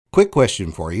Quick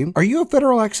question for you. Are you a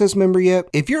Federal Access member yet?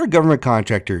 If you're a government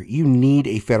contractor, you need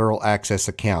a Federal Access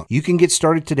account. You can get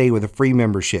started today with a free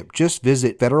membership. Just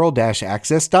visit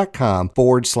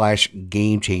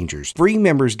federal-access.com/game changers. Free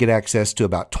members get access to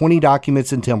about 20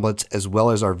 documents and templates, as well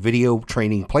as our video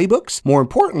training playbooks. More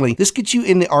importantly, this gets you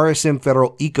in the RSM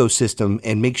Federal ecosystem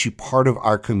and makes you part of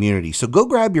our community. So go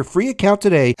grab your free account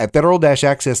today at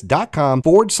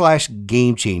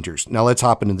federal-access.com/game changers. Now let's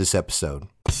hop into this episode.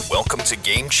 Welcome to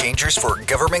Game Changers for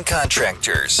Government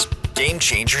Contractors. Game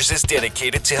Changers is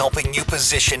dedicated to helping you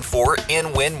position for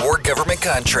and win more government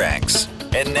contracts.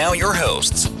 And now your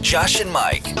hosts, Josh and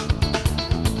Mike.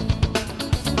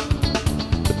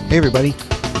 Hey everybody,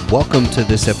 welcome to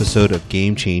this episode of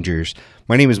Game Changers.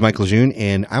 My name is Mike Lejeune,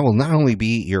 and I will not only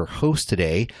be your host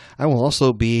today, I will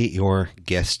also be your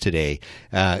guest today.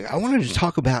 I wanted to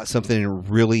talk about something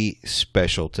really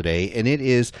special today, and it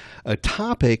is a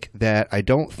topic that I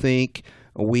don't think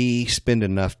we spend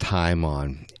enough time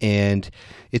on. And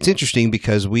it's interesting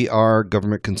because we are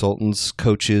government consultants,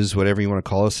 coaches, whatever you want to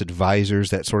call us, advisors,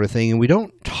 that sort of thing, and we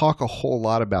don't talk a whole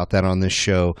lot about that on this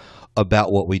show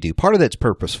about what we do. Part of that's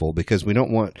purposeful because we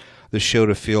don't want the show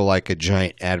to feel like a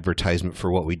giant advertisement for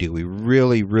what we do. We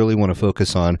really, really want to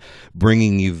focus on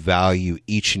bringing you value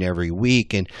each and every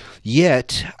week. And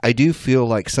yet, I do feel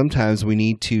like sometimes we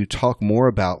need to talk more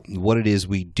about what it is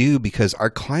we do because our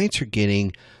clients are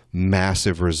getting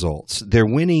massive results. They're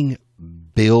winning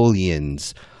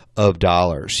billions of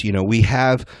dollars. You know, we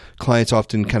have clients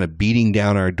often kind of beating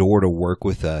down our door to work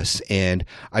with us. And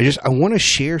I want to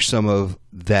share some of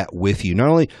that with you. Not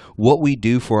only what we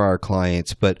do for our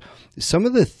clients, but some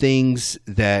of the things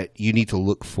that you need to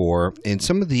look for and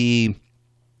some of the,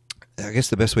 I guess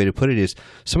the best way to put it is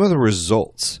some of the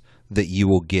results that you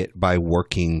will get by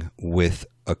working with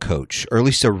a coach, or at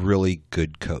least a really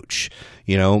good coach.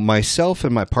 You know, myself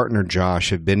and my partner Josh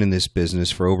have been in this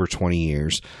business for over 20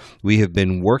 years. We have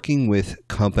been working with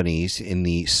companies in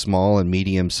the small and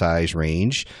medium size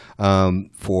range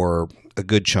for a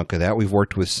good chunk of that. We've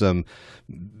worked with some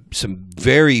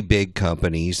very big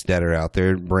companies that are out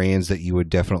there, brands that you would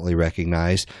definitely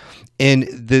recognize. And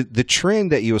the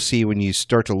trend that you'll see when you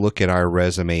start to look at our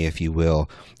resume, if you will,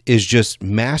 is just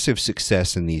massive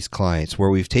success in these clients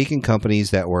where we've taken companies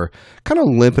that were kind of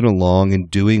limping along and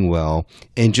doing well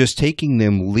and just taking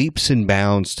them leaps and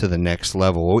bounds to the next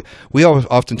level. We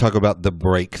often talk about the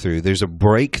breakthrough. There's a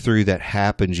breakthrough that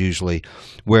happens usually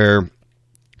where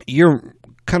you're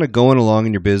kind of going along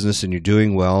in your business and you're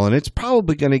doing well, and it's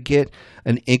probably going to get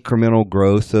an incremental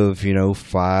growth of,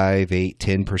 5, 8,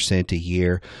 10% a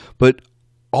year. But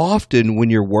often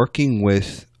when you're working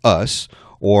with us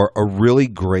or a really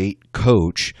great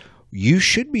coach, you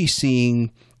should be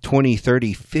seeing 20,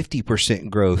 30,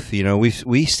 50% growth. You know,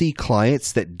 we see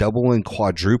clients that double and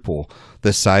quadruple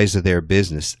the size of their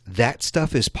business. That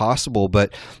stuff is possible,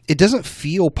 but it doesn't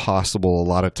feel possible a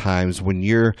lot of times when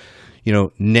you're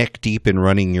neck deep in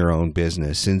running your own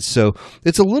business. And so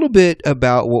it's a little bit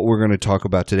about what we're going to talk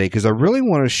about today, because I really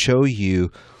want to show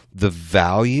you the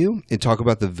value and talk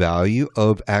about the value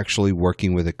of actually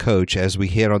working with a coach as we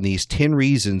hit on these 10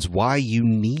 reasons why you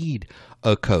need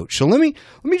a coach. So let me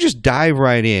just dive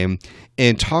right in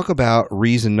and talk about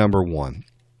reason number one.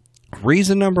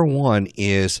 Reason number one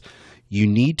is you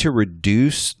need to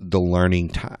reduce the learning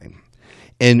time.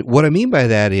 And what I mean by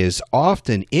that is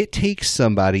often it takes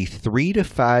somebody 3 to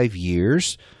 5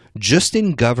 years just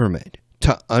in government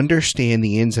to understand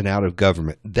the ins and outs of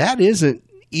government. That isn't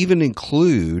even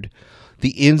include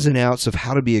the ins and outs of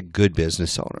how to be a good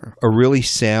business owner, a really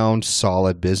sound,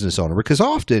 solid business owner, because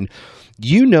often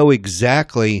you know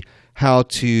exactly how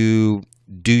to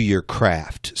do your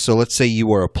craft. So let's say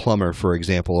you are a plumber, for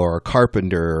example, or a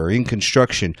carpenter or in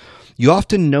construction. You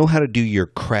often know how to do your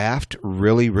craft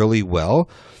really, really well,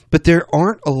 but there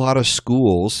aren't a lot of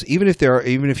schools, even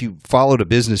if you followed a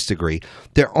business degree,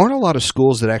 there aren't a lot of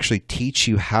schools that actually teach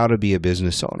you how to be a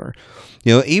business owner.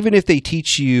 Even if they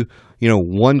teach you,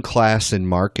 one class in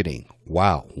marketing.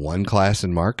 Wow, one class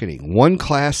in marketing, one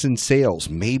class in sales,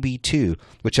 maybe two,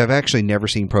 which I've actually never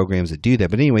seen programs that do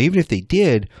that. But anyway, even if they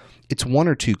did, it's 1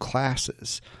 or 2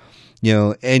 classes.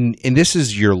 And this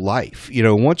is your life.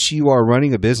 Once you are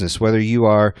running a business, whether you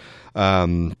are,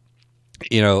 the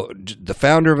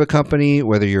founder of a company,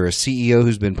 whether you're a CEO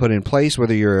who's been put in place,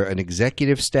 whether you're an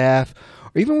executive staff,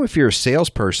 or even if you're a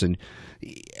salesperson,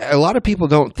 a lot of people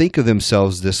don't think of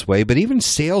themselves this way, but even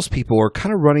salespeople are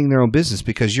kind of running their own business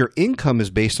because your income is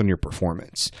based on your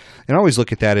performance. And I always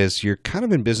look at that as you're kind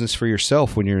of in business for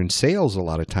yourself when you're in sales a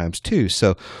lot of times too.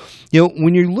 So,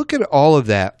 when you look at all of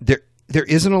that, there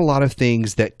isn't a lot of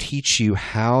things that teach you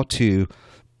how to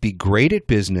be great at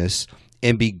business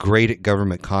and be great at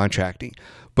government contracting.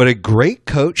 But a great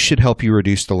coach should help you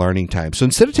reduce the learning time. So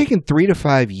instead of taking 3 to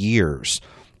 5 years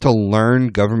to learn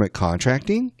government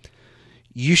contracting,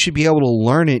 you should be able to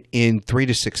learn it in 3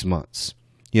 to 6 months.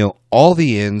 All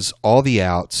the ins, all the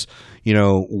outs,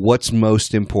 what's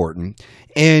most important.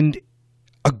 And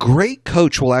a great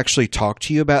coach will actually talk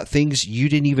to you about things you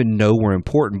didn't even know were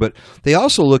important, but they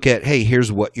also look at, hey,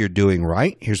 here's what you're doing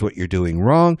right. Here's what you're doing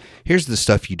wrong. Here's the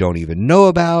stuff you don't even know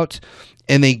about.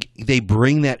 And they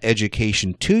bring that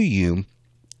education to you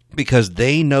because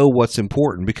they know what's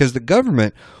important. Because the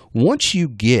government, once you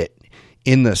get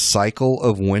in the cycle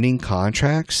of winning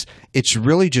contracts, it's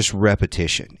really just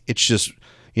repetition. It's just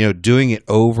doing it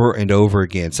over and over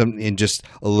again, and just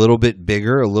a little bit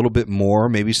bigger, a little bit more,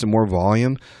 maybe some more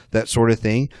volume, that sort of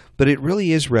thing. But it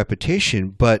really is repetition,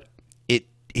 but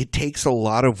it takes a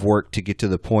lot of work to get to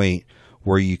the point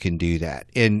where you can do that.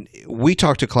 And we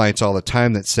talk to clients all the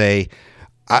time that say,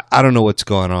 I don't know what's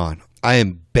going on. I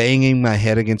am banging my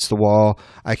head against the wall.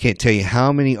 I can't tell you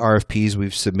how many RFPs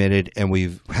we've submitted and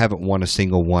we haven't won a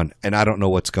single one, and I don't know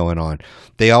what's going on.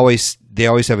 They always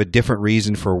have a different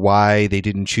reason for why they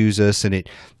didn't choose us, and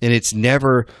it's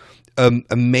never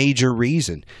a major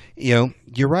reason.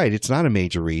 You're right. It's not a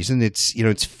major reason.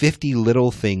 It's 50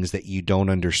 little things that you don't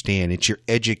understand. It's your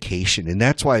education, and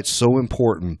that's why it's so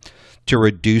important to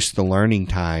reduce the learning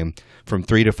time from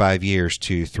 3 to 5 years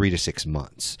to 3 to 6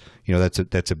 months.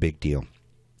 That's a big deal.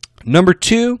 Number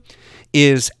 2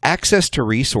 is access to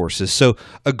resources. So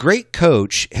a great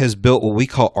coach has built what we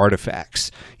call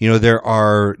artifacts. There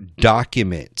are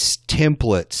documents,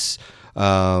 templates,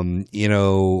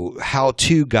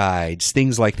 how-to guides,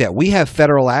 things like that. We have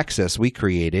Federal Access we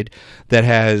created that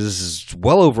has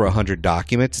well over 100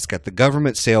 documents. It's got the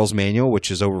government sales manual,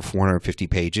 which is over 450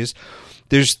 pages.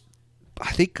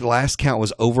 I think the last count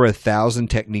was over 1,000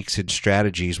 techniques and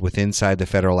strategies inside the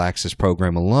Federal Access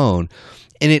program alone.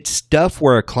 And it's stuff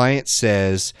where a client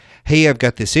says, hey, I've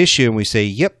got this issue. And we say,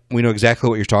 yep, we know exactly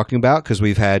what you're talking about because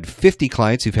we've had 50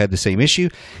 clients who've had the same issue.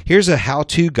 Here's a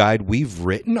how-to guide we've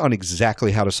written on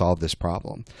exactly how to solve this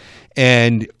problem.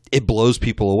 And it blows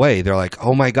people away. They're like,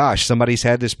 oh my gosh, somebody's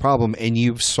had this problem and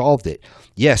you've solved it.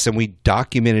 Yes, and we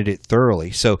documented it thoroughly.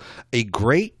 So a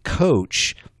great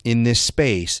coach in this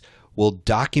space will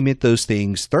document those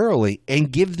things thoroughly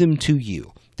and give them to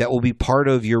you. That will be part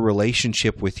of your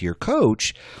relationship with your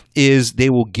coach, is they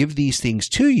will give these things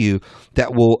to you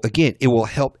that will, again, it will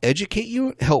help educate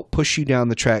you, help push you down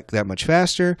the track that much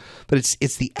faster. But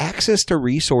it's the access to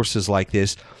resources like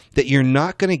this that you're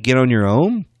not going to get on your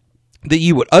own, that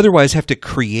you would otherwise have to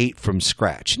create from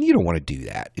scratch. And you don't want to do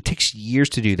that. It takes years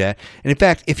to do that. And in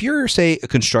fact, if you're, say, a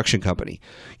construction company,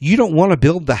 you don't want to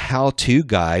build the how-to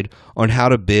guide on how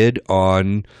to bid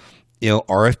on,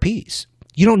 RFPs.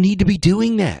 You don't need to be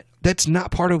doing that. That's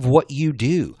not part of what you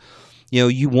do.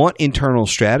 You want internal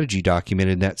strategy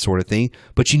documented, that sort of thing,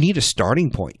 but you need a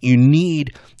starting point. You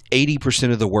need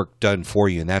 80% of the work done for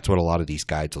you, and that's what a lot of these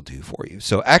guides will do for you.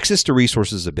 So access to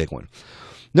resources is a big one.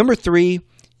 Number 3,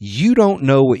 you don't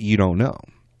know what you don't know.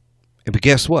 But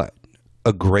guess what?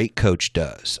 A great coach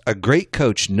does. A great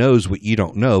coach knows what you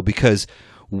don't know, because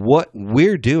what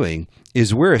we're doing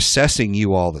is we're assessing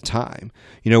you all the time.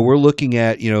 We're looking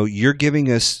at, you're giving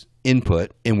us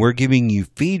input and we're giving you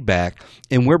feedback,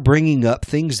 and we're bringing up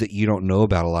things that you don't know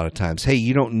about a lot of times. Hey,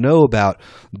 you don't know about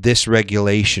this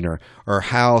regulation or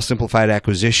how simplified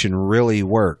acquisition really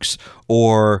works,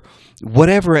 or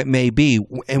whatever it may be.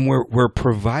 And we're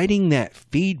providing that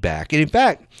feedback. And in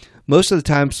fact, most of the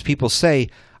times people say,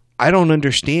 I don't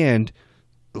understand.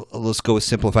 Let's go with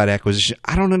simplified acquisition.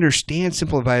 I don't understand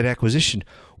simplified acquisition.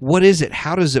 What is it?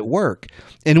 How does it work?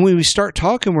 And when we start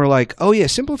talking, we're like, oh yeah,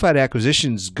 simplified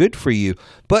acquisition is good for you,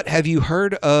 but have you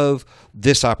heard of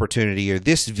this opportunity or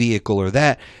this vehicle or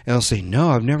that? And they'll say, no,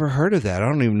 I've never heard of that. I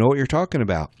don't even know what you're talking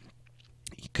about.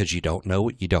 Because you don't know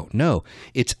what you don't know.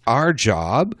 It's our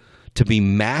job to be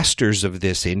masters of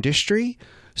this industry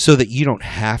so that you don't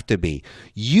have to be.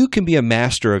 You can be a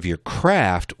master of your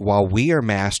craft while we are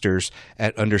masters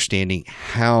at understanding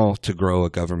how to grow a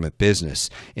government business.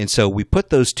 And so we put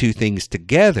those two things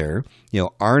together,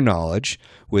 our knowledge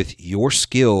with your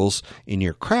skills in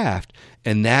your craft,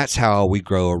 and that's how we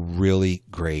grow a really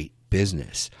great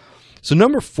business. So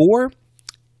number 4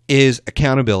 is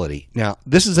accountability. Now,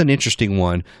 this is an interesting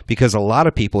one because a lot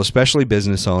of people, especially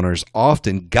business owners,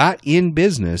 often got in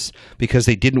business because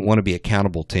they didn't want to be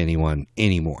accountable to anyone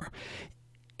anymore.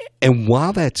 And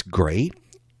while that's great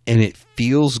and it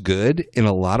feels good in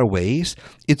a lot of ways,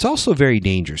 it's also very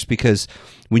dangerous, because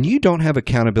when you don't have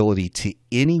accountability to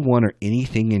anyone or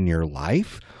anything in your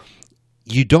life,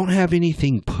 you don't have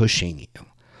anything pushing you.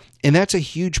 And that's a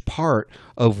huge part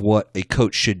of what a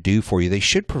coach should do for you. They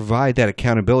should provide that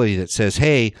accountability that says,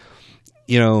 hey,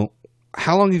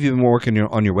 how long have you been working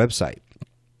on your website?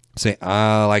 Say,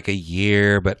 like a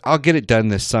year, but I'll get it done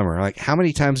this summer. Like, how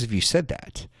many times have you said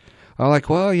that? I'm like,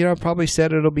 well, I probably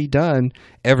said it'll be done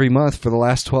every month for the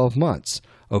last 12 months.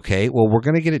 Okay, well, we're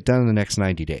going to get it done in the next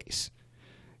 90 days.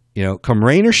 Come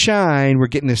rain or shine, we're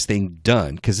getting this thing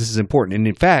done because this is important. And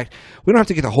in fact, we don't have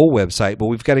to get the whole website, but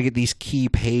we've got to get these key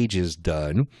pages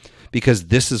done because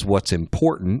this is what's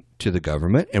important to the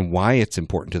government and why it's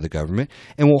important to the government.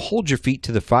 And we'll hold your feet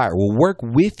to the fire. We'll work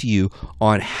with you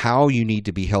on how you need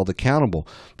to be held accountable.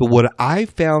 But what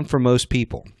I've found for most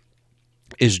people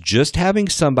is just having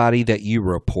somebody that you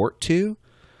report to,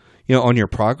 on your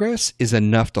progress is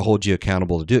enough to hold you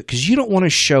accountable to do it. Because you don't want to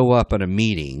show up at a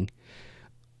meeting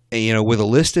with a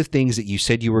list of things that you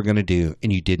said you were going to do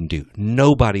and you didn't do.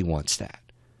 Nobody wants that.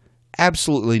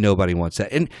 Absolutely nobody wants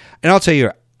that. And I'll tell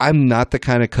you, I'm not the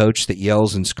kind of coach that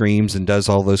yells and screams and does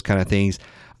all those kind of things.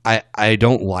 I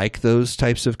don't like those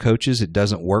types of coaches. It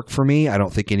doesn't work for me. I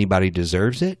don't think anybody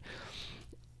deserves it.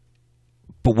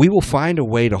 But we will find a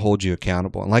way to hold you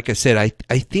accountable. And like I said,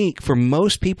 I think for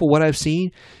most people, what I've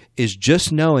seen is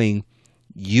just knowing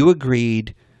you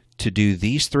agreed to do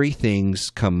these 3 things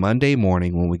come Monday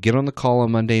morning. When we get on the call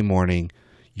on Monday morning,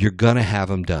 you're going to have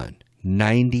them done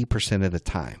 90% of the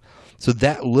time. So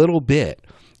that little bit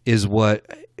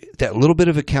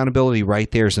of accountability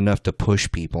right there is enough to push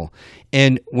people.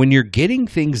 And when you're getting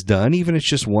things done, even if it's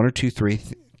just 1 or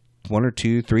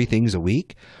 2, 3 things a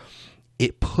week,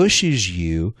 it pushes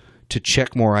you to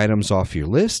check more items off your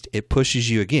list. It pushes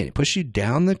you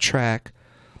down the track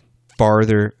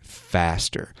farther,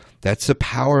 faster. That's the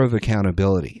power of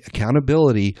accountability.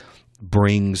 Accountability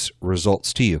brings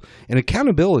results to you. And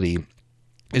accountability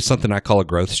is something I call a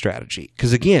growth strategy.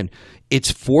 Because again, it's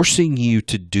forcing you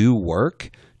to do work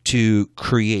to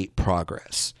create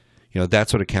progress.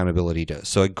 That's what accountability does.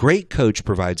 So a great coach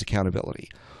provides accountability.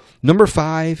 Number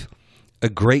 5, a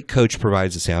great coach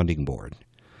provides a sounding board.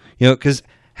 Because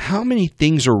how many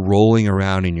things are rolling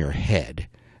around in your head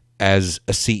as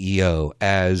a CEO,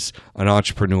 as an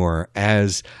entrepreneur,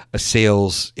 as a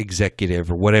sales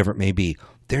executive, or whatever it may be?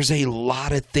 There's a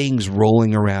lot of things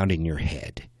rolling around in your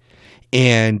head.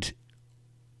 And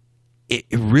it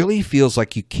really feels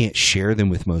like you can't share them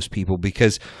with most people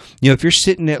because, if you're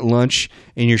sitting at lunch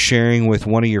and you're sharing with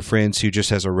one of your friends who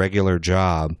just has a regular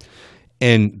job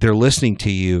and they're listening to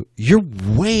you, you're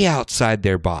way outside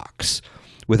their box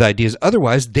with ideas.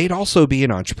 Otherwise, they'd also be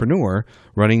an entrepreneur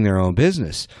running their own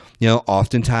business.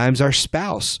 Oftentimes our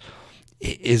spouse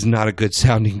is not a good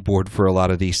sounding board for a lot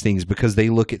of these things because they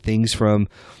look at things from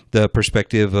the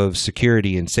perspective of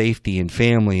security and safety and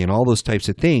family and all those types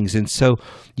of things. And so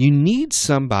you need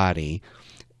somebody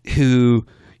who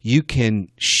you can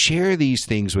share these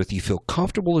things with, you feel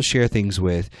comfortable to share things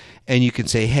with, and you can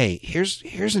say, hey,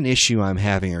 here's an issue I'm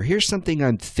having, or here's something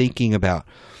I'm thinking about,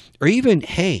 or even,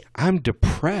 hey, I'm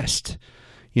depressed,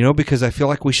 because I feel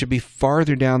like we should be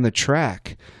farther down the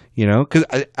track, because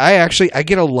I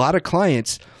get a lot of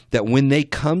clients that when they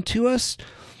come to us,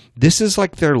 this is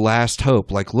like their last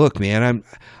hope. Like, look, man,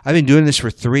 I've been doing this for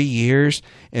 3 years,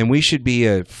 and we should be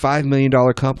a $5 million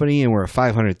company, and we're a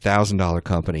 $500,000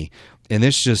 company. And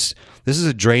this is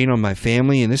a drain on my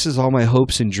family, and this is all my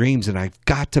hopes and dreams, and I've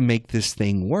got to make this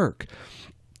thing work.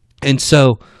 And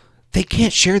so they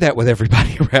can't share that with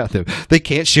everybody around them. They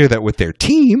can't share that with their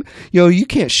team. You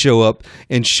can't show up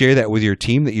and share that with your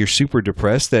team that you're super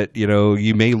depressed, that,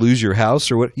 you may lose your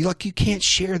house or what. You can't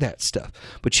share that stuff,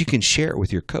 but you can share it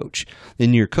with your coach.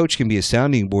 Then your coach can be a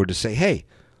sounding board to say, hey,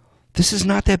 this is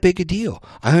not that big a deal.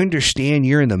 I understand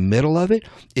you're in the middle of it.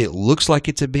 It looks like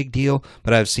it's a big deal,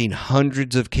 but I've seen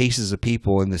hundreds of cases of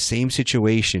people in the same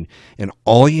situation, and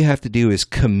all you have to do is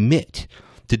commit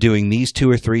to doing these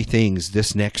 2 or 3 things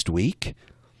this next week,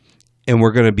 and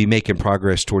we're going to be making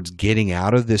progress towards getting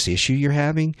out of this issue you're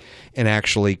having and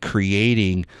actually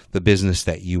creating the business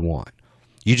that you want.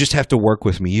 You just have to work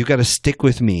with me. You got to stick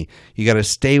with me. You got to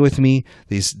stay with me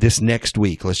this next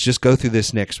week. Let's just go through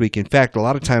this next week. In fact, a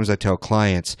lot of times I tell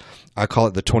clients, I call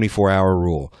it the 24-hour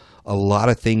rule. A lot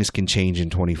of things can change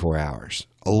in 24 hours.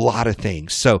 A lot of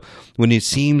things. So when it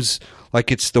seems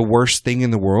like it's the worst thing in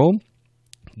the world,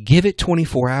 give it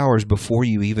 24 hours before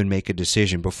you even make a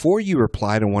decision, before you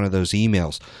reply to one of those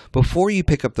emails, before you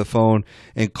pick up the phone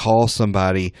and call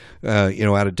somebody,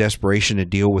 out of desperation to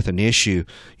deal with an issue.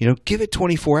 Give it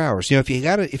 24 hours. If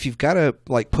you've got to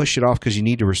like push it off because you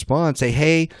need to respond, say,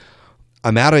 hey,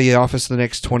 I'm out of the office the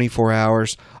next 24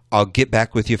 hours. I'll get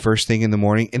back with you first thing in the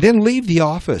morning, and then leave the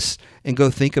office and go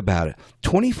think about it.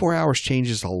 24 hours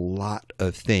changes a lot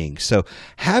of things. So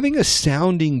having a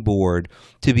sounding board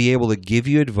to be able to give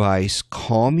you advice,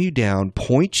 calm you down,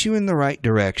 point you in the right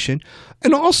direction,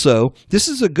 and also, this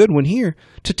is a good one here,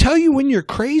 to tell you when you're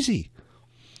crazy.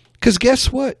 Because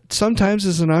guess what? Sometimes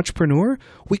as an entrepreneur,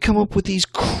 we come up with these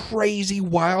crazy,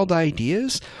 wild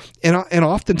ideas. And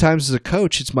oftentimes as a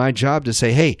coach, it's my job to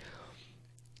say, hey,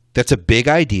 that's a big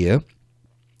idea.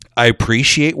 I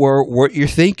appreciate what you're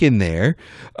thinking there.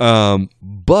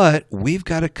 But we've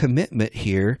got a commitment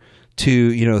here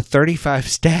to 35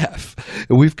 staff.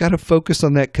 And we've got to focus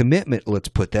on that commitment. Let's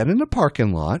put that in the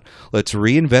parking lot. Let's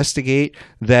reinvestigate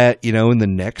that, in the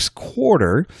next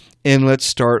quarter. And let's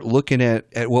start looking at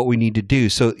what we need to do.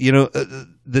 So,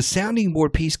 the sounding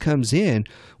board piece comes in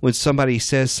when somebody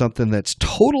says something that's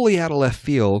totally out of left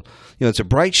field. It's a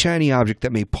bright, shiny object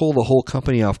that may pull the whole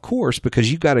company off course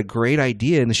because you got a great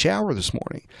idea in the shower this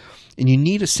morning. And you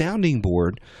need a sounding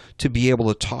board to be able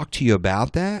to talk to you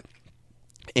about that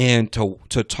and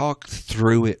to talk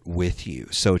through it with you.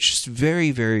 So it's just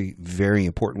very, very, very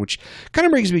important, which kind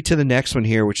of brings me to the next one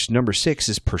here, which is number 6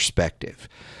 is perspective.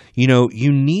 You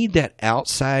need that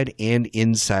outside and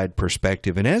inside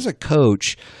perspective. And as a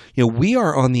coach, we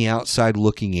are on the outside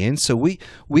looking in, so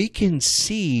we can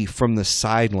see from the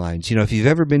sidelines. If you've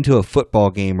ever been to a football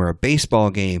game or a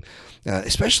baseball game,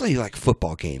 especially like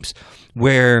football games,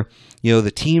 where,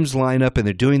 the teams line up and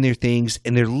they're doing their things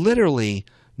and they're literally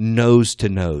nose to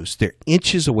nose. They're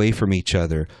inches away from each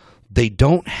other. They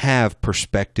don't have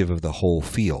perspective of the whole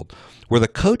field. Where the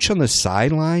coach on the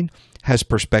sideline has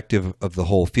perspective of the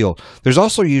whole field. There's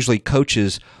also usually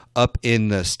coaches up in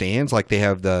the stands, like they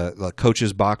have the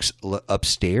coach's box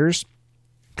upstairs,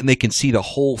 and they can see the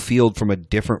whole field from a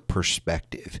different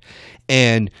perspective.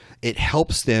 And it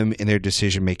helps them in their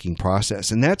decision-making process.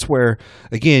 And that's where,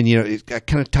 again, it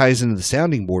kind of ties into the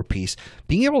sounding board piece.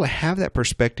 Being able to have that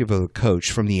perspective of a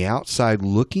coach from the outside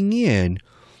looking in,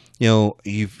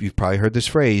 you've probably heard this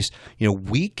phrase,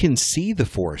 we can see the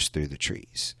forest through the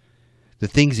trees. The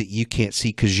things that you can't see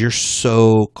because you're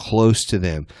so close to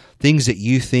them. Things that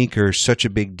you think are such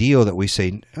a big deal that we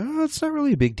say, oh, it's not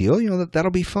really a big deal. That'll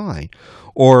be fine.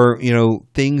 Or,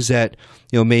 things that,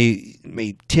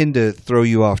 may tend to throw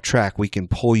you off track. We can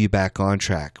pull you back on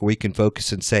track. We can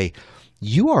focus and say,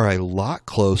 you are a lot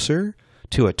closer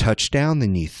to a touchdown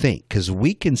than you think, because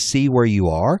we can see where you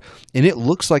are, and it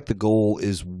looks like the goal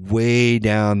is way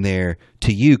down there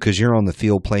to you because you're on the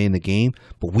field playing the game,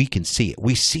 but we can see it.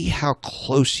 We see how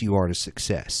close you are to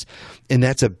success, and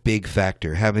that's a big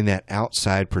factor, having that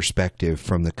outside perspective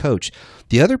from the coach.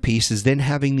 The other piece is then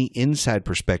having the inside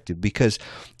perspective, because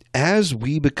as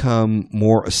we become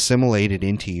more assimilated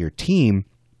into your team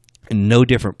and know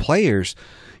different players,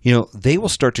 they will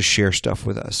start to share stuff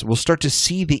with us. We'll start to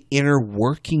see the inner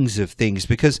workings of things,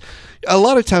 because a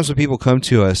lot of times when people come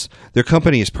to us, their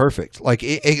company is perfect. Like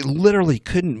it literally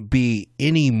couldn't be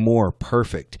any more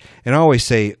perfect. And I always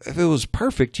say, if it was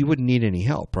perfect, you wouldn't need any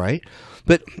help, right?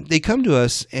 But they come to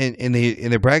us and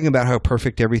they're bragging about how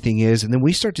perfect everything is. And then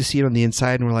we start to see it on the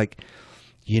inside and we're like,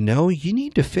 you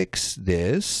need to fix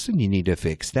this and you need to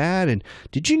fix that. And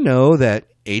did you know that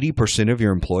 80% of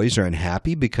your employees are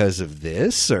unhappy because of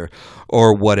this or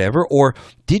whatever? Or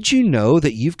did you know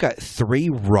that you've got 3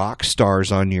 rock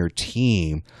stars on your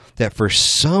team that for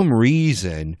some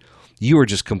reason you are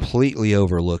just completely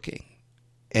overlooking?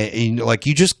 And like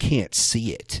you just can't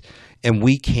see it. And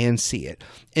we can see it.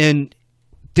 And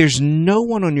there's no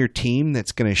one on your team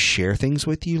that's going to share things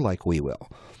with you like we will.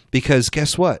 Because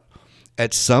guess what?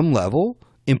 At some level,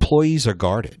 employees are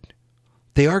guarded.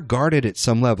 They are guarded at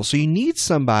some level. So you need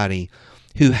somebody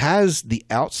who has the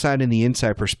outside and the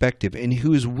inside perspective and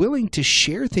who is willing to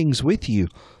share things with you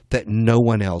that no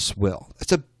one else will.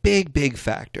 That's a big, big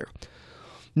factor.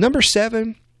 Number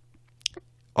 7,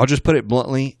 I'll just put it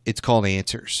bluntly, it's called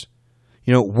answers.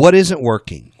 What isn't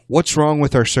working? What's wrong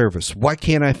with our service? Why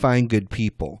can't I find good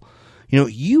people?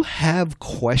 You have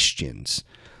questions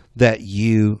that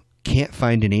you can't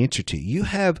find an answer to. You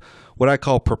have what I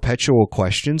call perpetual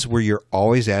questions, where you're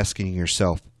always asking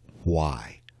yourself,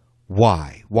 why?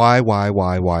 Why?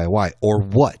 Or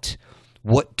what?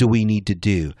 What do we need to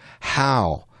do?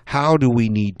 How? How do we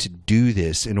need to do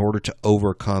this in order to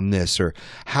overcome this? Or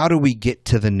how do we get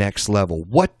to the next level?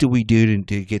 What do we do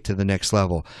to get to the next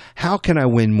level? How can I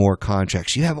win more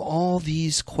contracts? You have all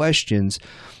these questions.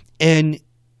 And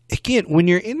again, when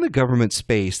you're in the government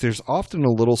space, there's often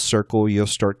a little circle you'll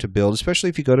start to build, especially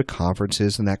if you go to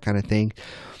conferences and that kind of thing.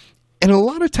 And a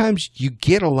lot of times you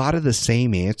get a lot of the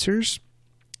same answers,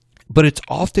 but it's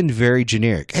often very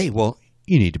generic. Hey, well,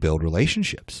 you need to build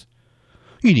relationships.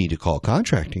 You need to call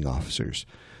contracting officers.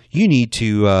 You need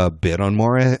to bid on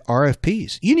more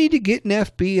RFPs. You need to get an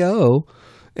FBO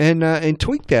and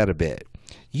tweak that a bit.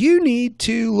 You need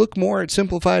to look more at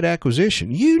simplified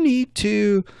acquisition. You need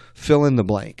to fill in the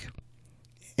blank.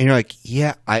 And you're like,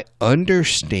 yeah, I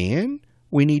understand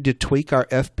we need to tweak our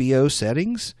FBO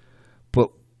settings, but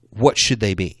what should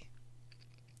they be?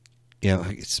 You know,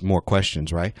 it's more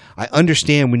questions, right? I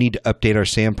understand we need to update our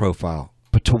SAM profile,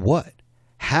 but to what?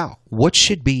 How? What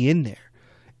should be in there?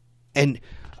 And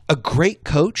a great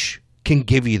coach can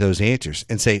give you those answers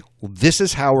and say, well, this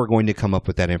is how we're going to come up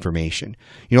with that information.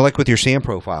 You know, like with your SAM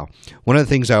profile, one of the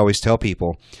things I always tell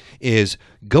people is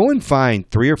go and find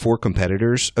 3 or 4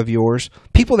 competitors of yours,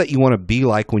 people that you want to be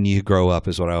like when you grow up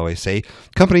is what I always say,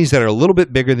 companies that are a little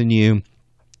bit bigger than you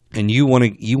and you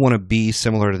want to be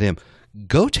similar to them.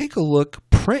 Go take a look,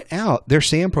 print out their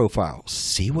SAM profile,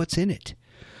 see what's in it.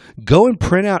 Go and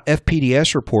print out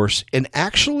FPDS reports and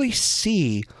actually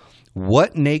see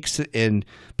what NAICS and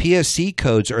PSC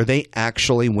codes are they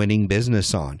actually winning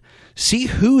business on. See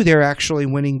who they're actually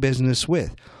winning business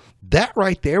with. That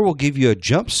right there will give you a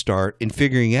jump start in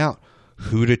figuring out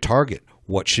who to target,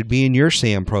 what should be in your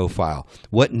SAM profile,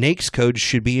 what NAICS codes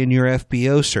should be in your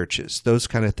FBO searches, those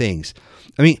kind of things.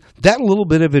 I mean, that little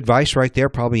bit of advice right there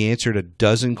probably answered a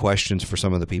dozen questions for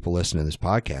some of the people listening to this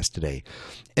podcast today.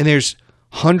 And there's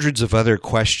hundreds of other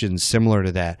questions similar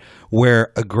to that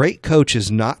where a great coach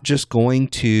is not just going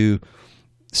to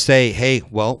say, hey,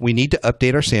 well, we need to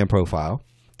update our SAM profile.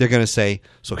 They're going to say,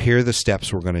 so here are the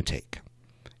steps we're going to take.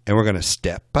 And we're going to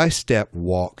step by step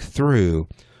walk through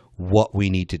what we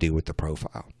need to do with the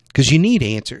profile. Because you need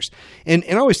answers. And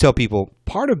I always tell people,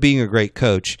 part of being a great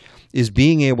coach is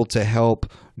being able to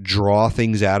help draw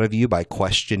things out of you by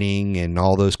questioning and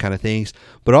all those kind of things,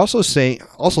 but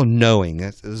also knowing,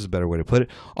 this is a better way to put it,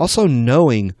 also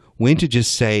knowing when to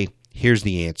just say, here's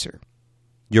the answer.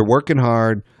 You're working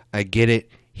hard. I get it.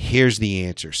 Here's the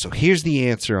answer. So here's the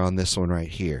answer on this one right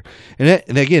here. And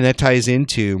again, that ties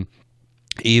into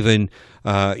even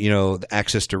the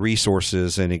access to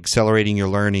resources and accelerating your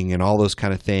learning and all those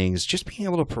kind of things, just being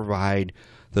able to provide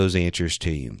those answers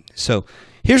to you. So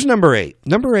here's number 8.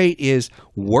 Number 8 is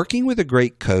working with a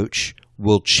great coach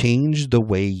will change the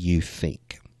way you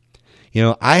think. You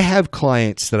know, I have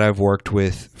clients that I've worked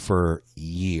with for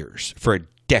years, for a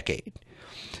decade,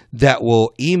 that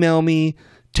will email me,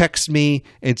 text me,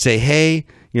 and say, hey,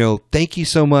 thank you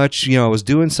so much. I was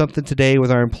doing something today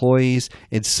with our employees,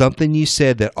 and something you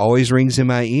said that always rings in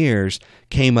my ears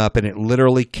came up, and it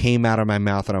literally came out of my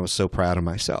mouth, and I was so proud of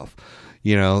myself.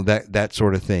 That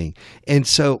sort of thing. And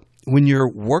so when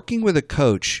you're working with a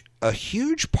coach, a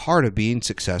huge part of being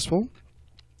successful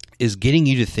is getting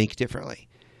you to think differently.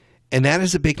 And that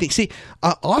is a big thing. See,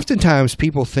 oftentimes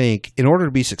people think in order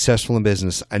to be successful in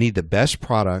business, I need the best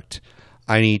product.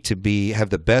 I need to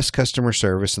have the best customer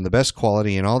service and the best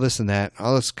quality and all this and that,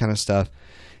 all this kind of stuff.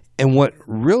 And what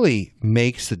really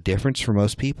makes the difference for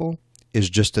most people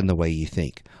is just in the way you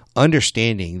think.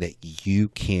 Understanding that you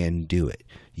can do it.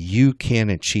 You can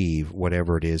achieve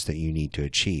whatever it is that you need to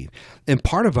achieve. And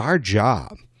part of our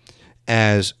job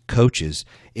as coaches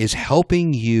is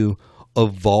helping you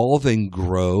evolve and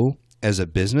grow as a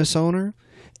business owner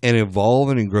and evolve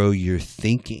and grow your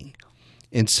thinking.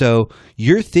 And so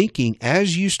your thinking,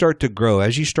 as you start to grow,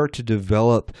 as you start to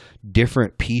develop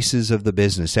different pieces of the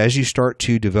business, as you start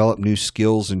to develop new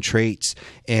skills and traits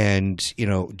and,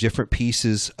 different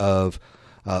pieces of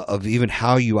even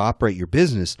how you operate your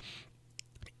business,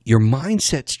 your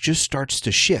mindset just starts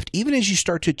to shift, even as you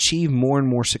start to achieve more and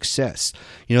more success.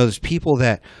 There's people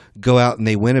that go out and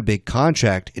they win a big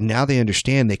contract, and now they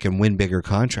understand they can win bigger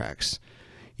contracts.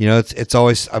 I've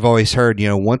always heard,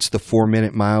 once the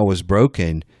 4-minute mile was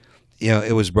broken,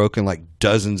 it was broken like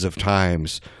dozens of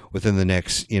times within the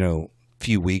next,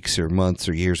 few weeks or months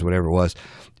or years, whatever it was.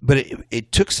 But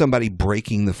it took somebody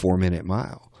breaking the 4-minute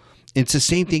mile. It's the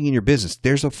same thing in your business.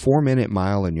 There's a 4-minute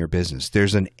mile in your business.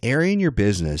 There's an area in your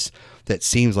business that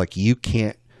seems like you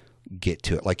can't get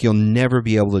to it, like you'll never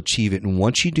be able to achieve it. And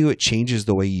once you do, it changes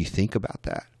the way you think about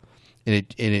that.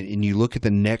 And you look at the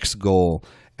next goal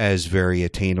as very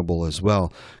attainable as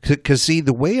well. Because see,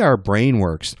 the way our brain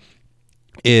works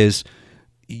is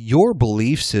your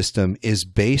belief system is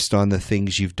based on the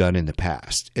things you've done in the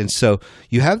past. And so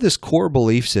you have this core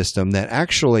belief system that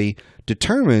actually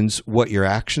determines what your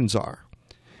actions are.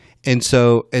 And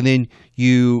then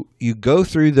you go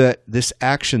through this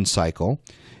action cycle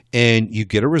and you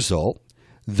get a result.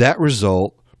 That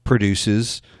result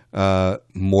produces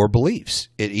more beliefs.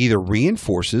 It either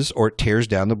reinforces or it tears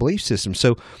down the belief system.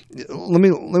 So let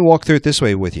me walk through it this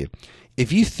way with you.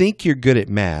 If you think you're good at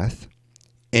math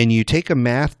and you take a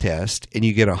math test and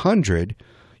you get 100,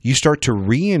 you start to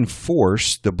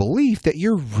reinforce the belief that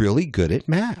you're really good at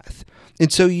math.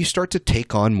 And so you start to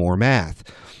take on more math.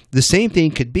 The same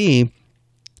thing could be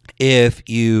if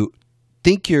you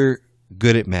think you're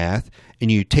good at math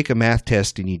and you take a math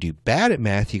test and you do bad at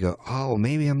math, you go, oh,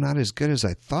 maybe I'm not as good as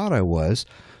I thought I was.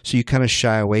 So you kind of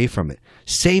shy away from it.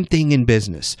 Same thing in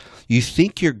business. You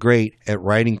think you're great at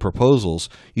writing proposals.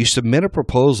 You submit a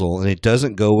proposal and it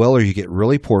doesn't go well, or you get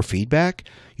really poor feedback.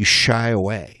 You shy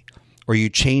away, or you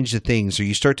change the things, or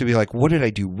you start to be like, what did I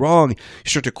do wrong? You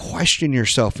start to question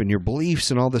yourself and your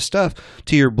beliefs and all this stuff,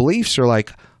 till your beliefs are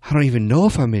like, I don't even know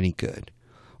if I'm any good.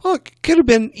 Well, it could have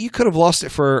been, you could have lost it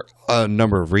for a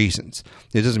number of reasons.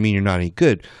 It doesn't mean you're not any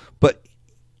good, but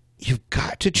you've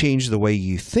got to change the way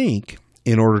you think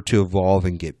in order to evolve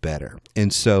and get better.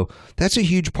 And so that's a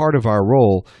huge part of our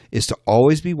role, is to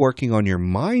always be working on your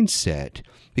mindset.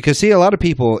 Because see, a lot of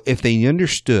people, if they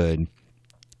understood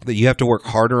that you have to work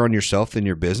harder on yourself than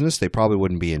your business, they probably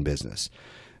wouldn't be in business.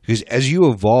 Because as you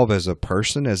evolve as a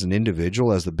person, as an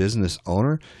individual, as the business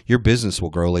owner, your business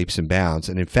will grow leaps and bounds.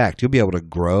 And in fact, you'll be able to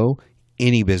grow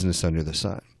any business under the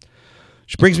sun.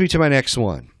 Which brings me to my next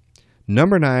one.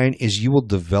 Number 9 is you will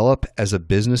develop as a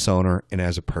business owner and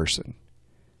as a person.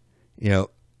 You know,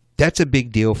 that's a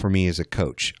big deal for me as a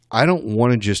coach. I don't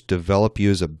want to just develop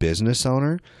you as a business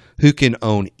owner who can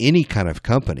own any kind of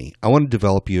company. I want to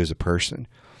develop you as a person.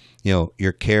 You know,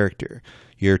 your character,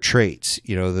 your traits,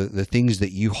 you know, the things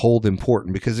that you hold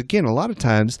important. Because again, a lot of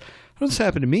times, this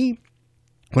happened to me.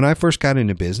 When I first got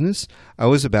into business, I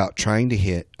was about trying to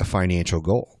hit a financial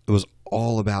goal. It was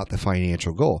all about the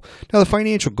financial goal. Now, the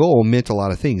financial goal meant a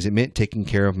lot of things. It meant taking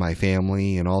care of my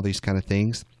family and all these kind of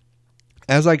things.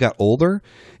 As I got older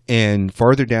and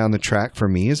farther down the track for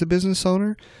me as a business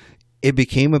owner, it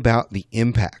became about the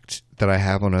impact that I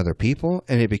have on other people,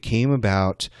 and it became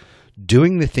about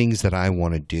doing the things that I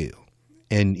want to do.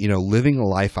 And, you know, living a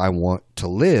life I want to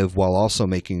live while also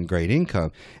making a great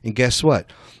income. And guess what?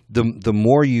 The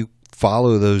more you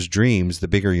follow those dreams, the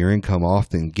bigger your income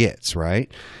often gets,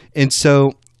 right? And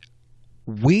so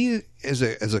we, as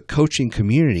a coaching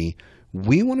community,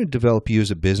 we want to develop you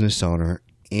as a business owner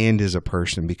and as a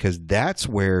person, because that's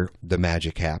where the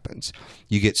magic happens.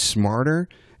 You get smarter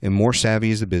and more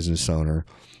savvy as a business owner.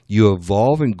 You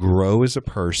evolve and grow as a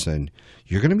person.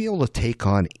 You're going to be able to take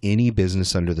on any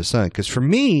business under the sun. Because for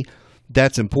me,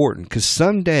 that's important, because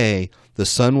someday the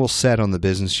sun will set on the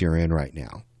business you're in right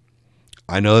now.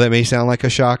 I know that may sound like a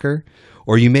shocker,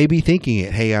 or you may be thinking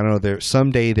it, hey, I don't know,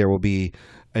 someday there will be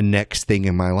a next thing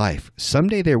in my life.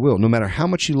 Someday there will. No matter how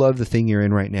much you love the thing you're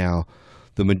in right now,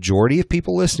 the majority of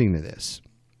people listening to this,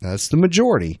 that's the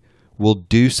majority, will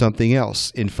do something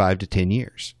else in 5 to 10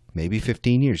 years, maybe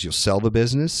 15 years. You'll sell the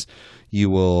business. You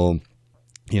will,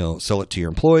 sell it to your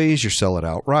employees. You'll sell it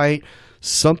outright,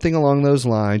 something along those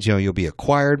lines. You'll be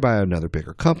acquired by another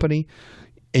bigger company,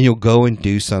 and you'll go and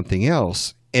do something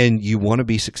else. And you want to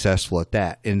be successful at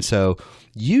that. And so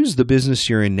use the business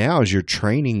you're in now as your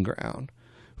training ground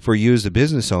for you as a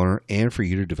business owner and for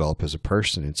you to develop as a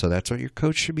person. And so that's what your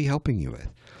coach should be helping you with.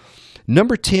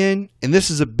 Number 10, and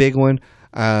this is a big one,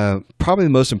 probably the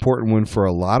most important one for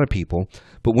a lot of people,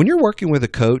 but when you're working with a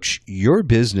coach, your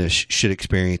business should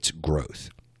experience growth.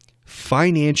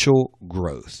 Financial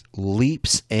growth,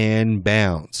 leaps and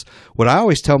bounds. What I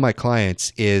always tell my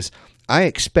clients is, I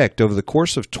expect over the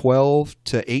course of 12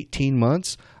 to 18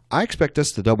 months, I expect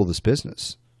us to double this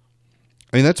business.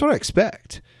 I mean, that's what I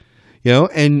expect.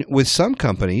 And with some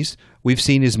companies, we've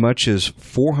seen as much as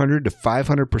 400 to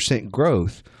 500%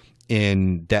 growth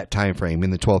in that time frame, in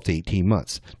the 12 to 18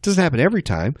 months. It doesn't happen every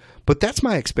time, but that's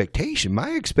my expectation.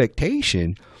 My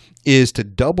expectation is to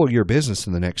double your business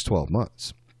in the next 12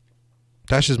 months.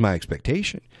 That's just my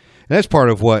expectation. And that's part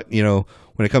of what,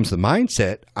 when it comes to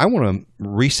mindset, I want to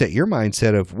reset your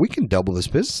mindset of, we can double this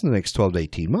business in the next 12 to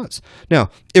 18 months. Now,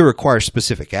 it requires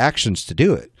specific actions to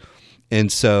do it.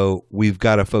 And so we've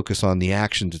got to focus on the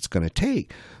actions it's going to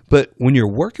take. But when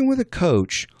you're working with a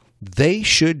coach, they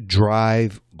should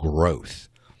drive growth.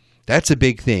 That's a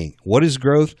big thing. What is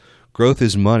growth? Growth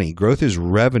is money. Growth is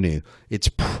revenue. It's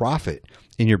profit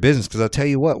in your business. Because I'll tell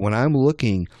you what, when I'm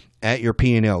looking at your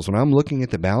P&Ls, when I'm looking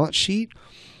at the balance sheet,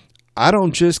 I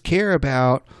don't just care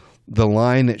about the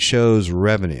line that shows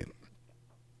revenue.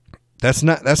 That's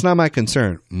not my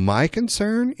concern. My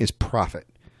concern is profit.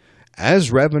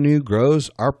 As revenue grows,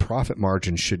 our profit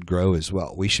margin should grow as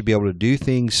well. We should be able to do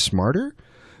things smarter.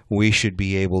 We should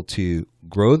be able to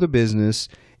grow the business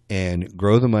and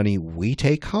grow the money we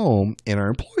take home and our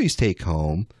employees take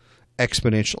home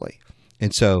exponentially.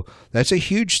 And so that's a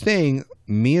huge thing.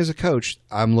 Me as a coach,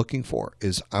 I'm looking for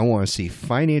is I want to see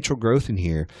financial growth in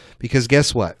here, because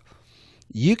guess what?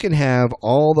 You can have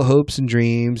all the hopes and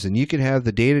dreams and you can have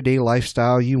the day-to-day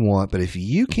lifestyle you want, but if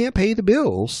you can't pay the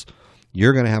bills,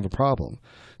 you're going to have a problem.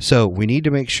 So we need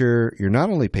to make sure you're not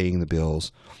only paying the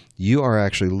bills, you are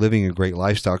actually living a great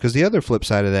lifestyle. Because the other flip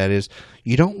side of that is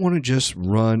you don't want to just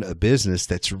run a business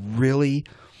that's really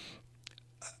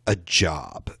a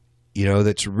job.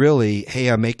 That's really, hey,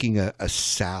 I'm making a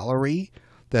salary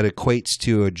that equates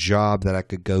to a job that I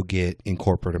could go get in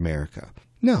corporate America.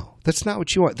 No, that's not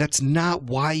what you want. That's not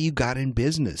why you got in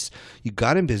business. You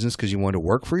got in business because you wanted to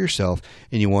work for yourself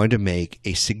and you wanted to make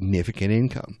a significant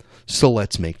income. So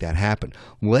let's make that happen.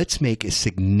 Let's make a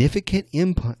significant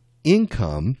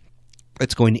income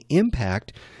that's going to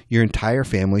impact your entire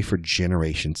family for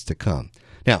generations to come.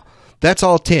 Now, that's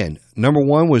all 10. Number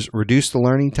 1 was reduce the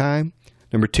learning time.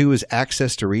 Number 2 is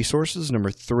access to resources.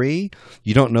 Number 3,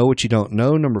 you don't know what you don't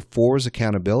know. Number 4 is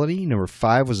accountability. Number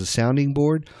 5 was a sounding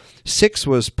board. 6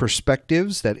 was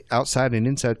perspectives, that outside and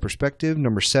inside perspective.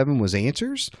 Number 7 was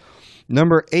answers.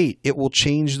 Number 8, it will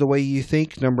change the way you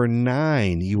think. Number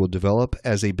 9, you will develop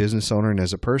as a business owner and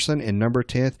as a person. And number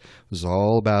 10 was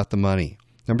all about the money.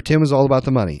 Number 10 was all about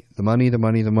the money,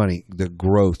 the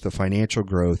growth, the financial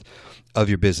growth of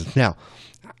your business. Now,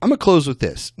 I'm going to close with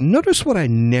this. Notice what I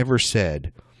never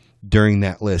said during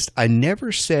that list. I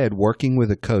never said working with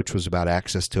a coach was about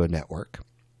access to a network.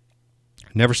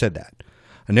 Never said that.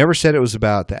 I never said it was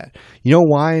about that. You know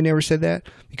why I never said that?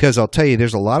 Because I'll tell you,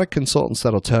 there's a lot of consultants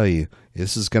that'll tell you,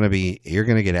 you're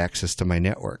going to get access to my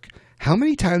network. How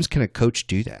many times can a coach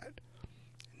do that?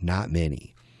 Not many.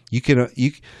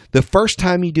 The first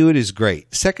time you do it is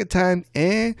great. Second time,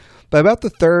 by about the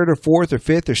third or fourth or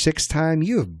fifth or sixth time,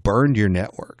 you have burned your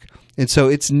network. And so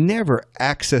it's never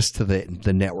access to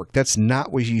the network. That's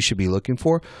not what you should be looking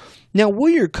for. Now, will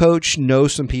your coach know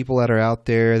some people that are out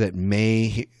there that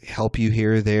may help you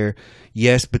here or there?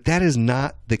 Yes, but that is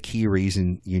not the key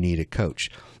reason you need a coach.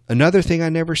 Another thing I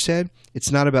never said,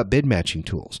 it's not about bid matching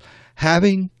tools.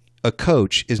 Having a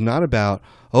coach is not about,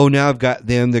 oh, now I've got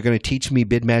them, they're going to teach me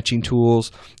bid matching tools,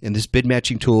 and this bid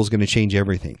matching tool is going to change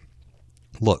everything.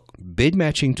 Look, bid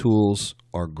matching tools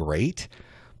are great,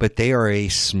 but they are a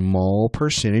small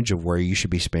percentage of where you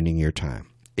should be spending your time.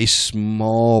 A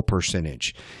small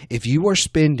percentage. If you are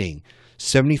spending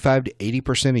 75 to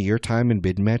 80% of your time in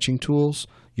bid matching tools,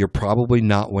 you're probably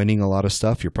not winning a lot of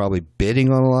stuff. You're probably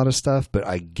bidding on a lot of stuff, but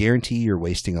I guarantee you're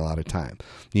wasting a lot of time.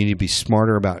 You need to be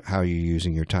smarter about how you're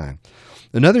using your time.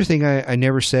 Another thing I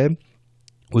never said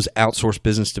was outsource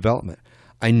business development.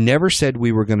 I never said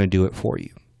we were going to do it for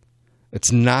you.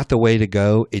 It's not the way to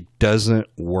go. It doesn't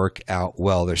work out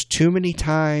well. There's too many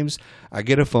times I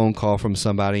get a phone call from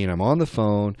somebody and I'm on the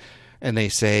phone and they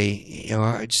say,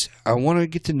 I want to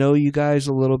get to know you guys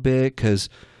a little bit because,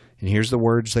 and here's the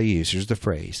words they use, here's the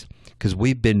phrase, because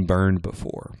we've been burned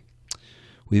before.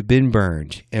 We've been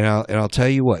burned. And I'll tell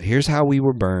you what, here's how we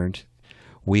were burned.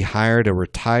 We hired a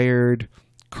retired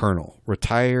colonel,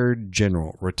 retired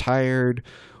general, retired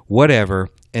whatever,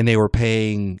 and they were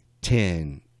paying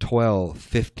 10, 12,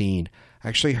 15. I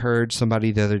actually heard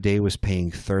somebody the other day was paying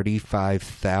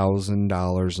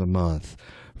 $35,000 a month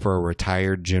for a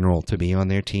retired general to be on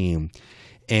their team.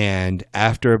 And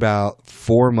after about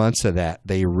 4 months of that,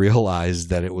 they realized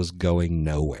that it was going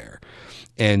nowhere.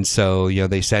 And so,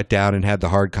 they sat down and had the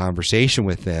hard conversation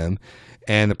with them.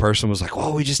 And the person was like,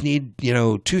 well, we just need,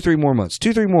 2-3 more months.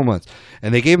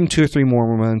 And they gave them 2 or 3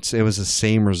 more months. It was the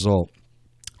same result.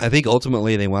 I think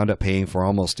ultimately they wound up paying for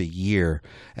almost a year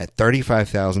at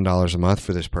 $35,000 a month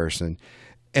for this person.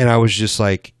 And I was just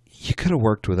like, you could have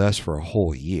worked with us for a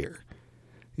whole year.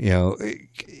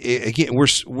 Again,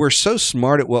 we're so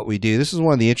smart at what we do. This is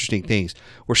one of the interesting things.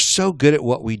 We're so good at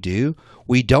what we do.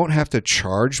 We don't have to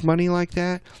charge money like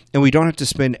that, and we don't have to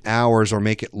spend hours or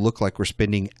make it look like we're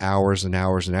spending hours and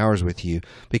hours and hours with you,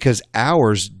 because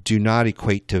hours do not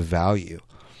equate to value.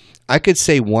 I could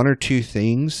say one or two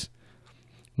things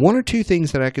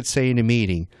that I could say in a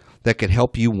meeting that could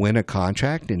help you win a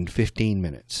contract in 15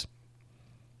 minutes.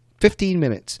 15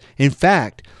 minutes. In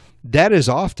fact, that is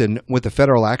often with the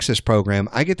Federal Access Program.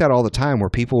 I get that all the time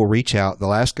where people will reach out,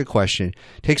 they'll ask a question.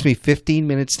 It takes me 15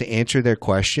 minutes to answer their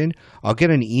question. I'll get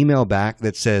an email back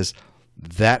that says,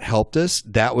 that helped us.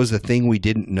 That was the thing we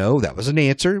didn't know. That was an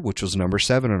answer, which was number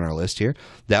 7 on our list here.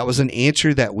 That was an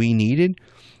answer that we needed.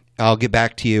 I'll get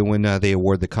back to you when they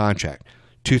award the contract.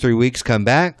 2-3 weeks come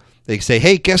back. They say,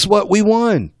 hey, guess what? We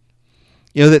won.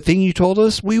 That thing you told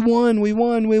us, we won.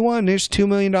 There's a $2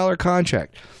 million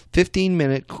contract.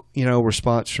 15-minute,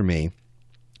 response from me,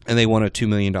 and they won a $2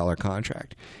 million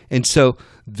contract. And so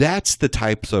that's the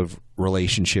types of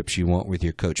relationships you want with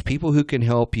your coach. People who can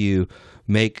help you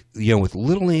make, with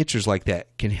little answers like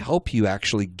that, can help you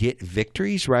actually get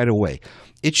victories right away.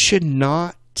 It should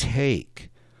not take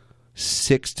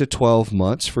 6 to 12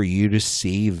 months for you to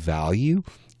see value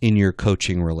in your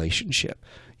coaching relationship.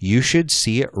 You should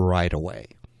see it right away.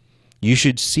 You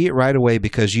should see it right away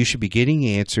because you should be getting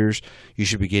answers. You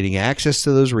should be getting access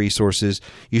to those resources.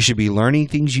 You should be learning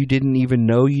things you didn't even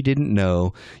know you didn't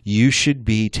know. You should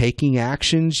be taking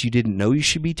actions you didn't know you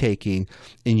should be taking,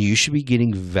 and you should be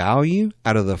getting value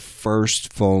out of the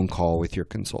first phone call with your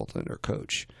consultant or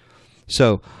coach.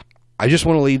 So I just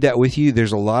want to leave that with you.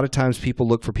 There's a lot of times people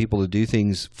look for people to do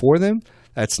things for them.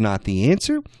 That's not the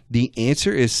answer. The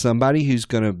answer is somebody who's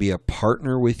going to be a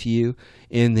partner with you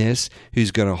in this,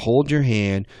 who's going to hold your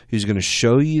hand, who's going to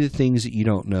show you the things that you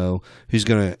don't know, who's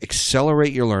going to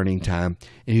accelerate your learning time,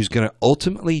 and who's going to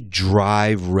ultimately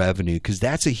drive revenue, because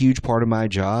that's a huge part of my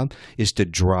job, is to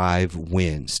drive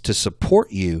wins, to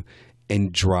support you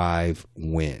and drive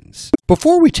wins.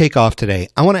 Before we take off today,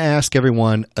 I want to ask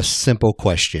everyone a simple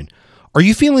question. Are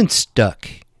you feeling stuck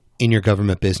in your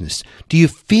government business? Do you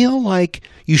feel like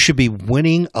you should be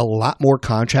winning a lot more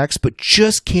contracts, but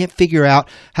just can't figure out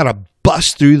how to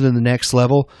bust through to the next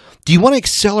level? Do you want to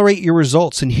accelerate your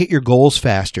results and hit your goals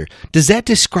faster? Does that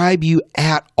describe you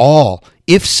at all?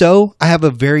 If so, I have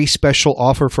a very special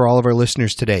offer for all of our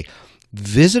listeners today.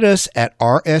 Visit us at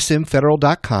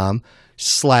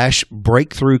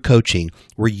rsmfederal.com/breakthrough coaching,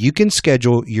 where you can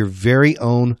schedule your very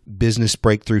own business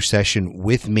breakthrough session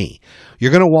with me.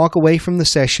 You're going to walk away from the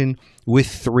session with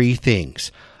 3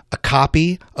 things: a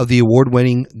copy of the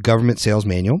award-winning government sales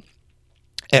manual,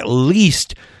 at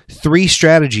least 3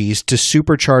 strategies to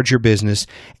supercharge your business,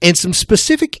 and some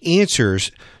specific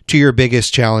answers to your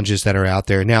biggest challenges that are out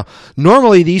there. Now,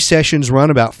 normally these sessions run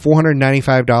about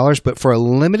 $495, but for a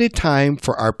limited time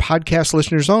for our podcast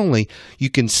listeners only, you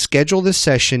can schedule this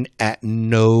session at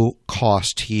no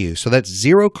cost to you. So that's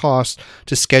 0 cost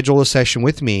to schedule a session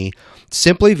with me.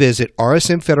 Simply visit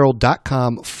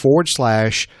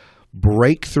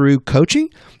rsmfederal.com/breakthrough coaching.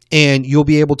 And you'll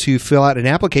be able to fill out an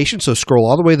application. So scroll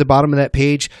all the way to the bottom of that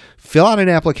page, fill out an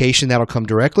application that'll come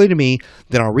directly to me.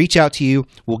 Then I'll reach out to you.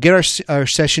 We'll get our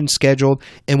session scheduled,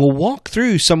 and we'll walk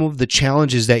through some of the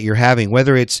challenges that you're having,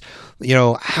 whether it's,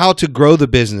 how to grow the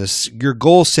business, your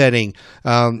goal setting,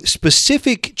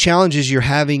 specific challenges you're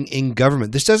having in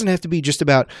government. This doesn't have to be just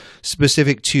about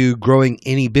specific to growing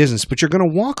any business, but you're going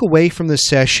to walk away from the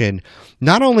session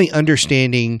not only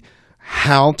understanding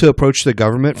how to approach the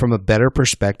government from a better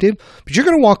perspective, but you're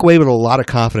going to walk away with a lot of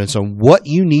confidence on what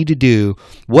you need to do,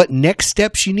 what next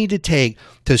steps you need to take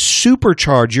to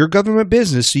supercharge your government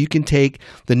business so you can take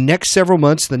the next several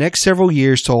months, the next several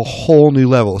years to a whole new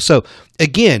level. So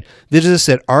again, visit us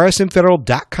at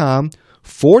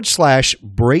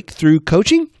rsmfederal.com/breakthrough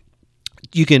coaching.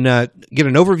 You can get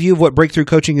an overview of what Breakthrough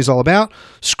Coaching is all about.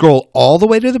 Scroll all the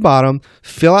way to the bottom,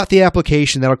 fill out the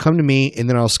application. That'll come to me, and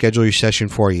then I'll schedule your session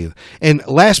for you. And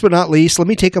last but not least, let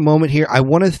me take a moment here. I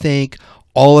want to thank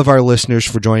all of our listeners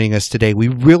for joining us today. We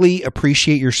really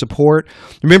appreciate your support.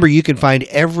 Remember, you can find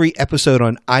every episode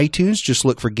on iTunes. Just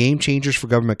look for Game Changers for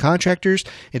Government Contractors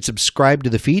and subscribe to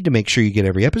the feed to make sure you get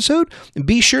every episode. And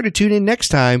be sure to tune in next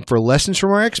time for lessons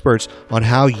from our experts on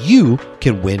how you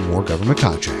can win more government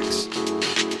contracts.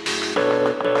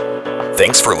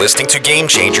 Thanks for listening to Game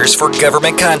Changers for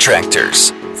Government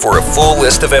Contractors. For a full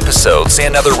list of episodes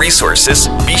and other resources,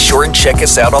 be sure and check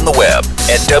us out on the web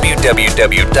at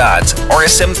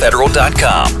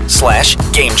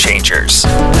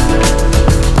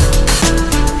www.rsmfederal.com/gamechangers.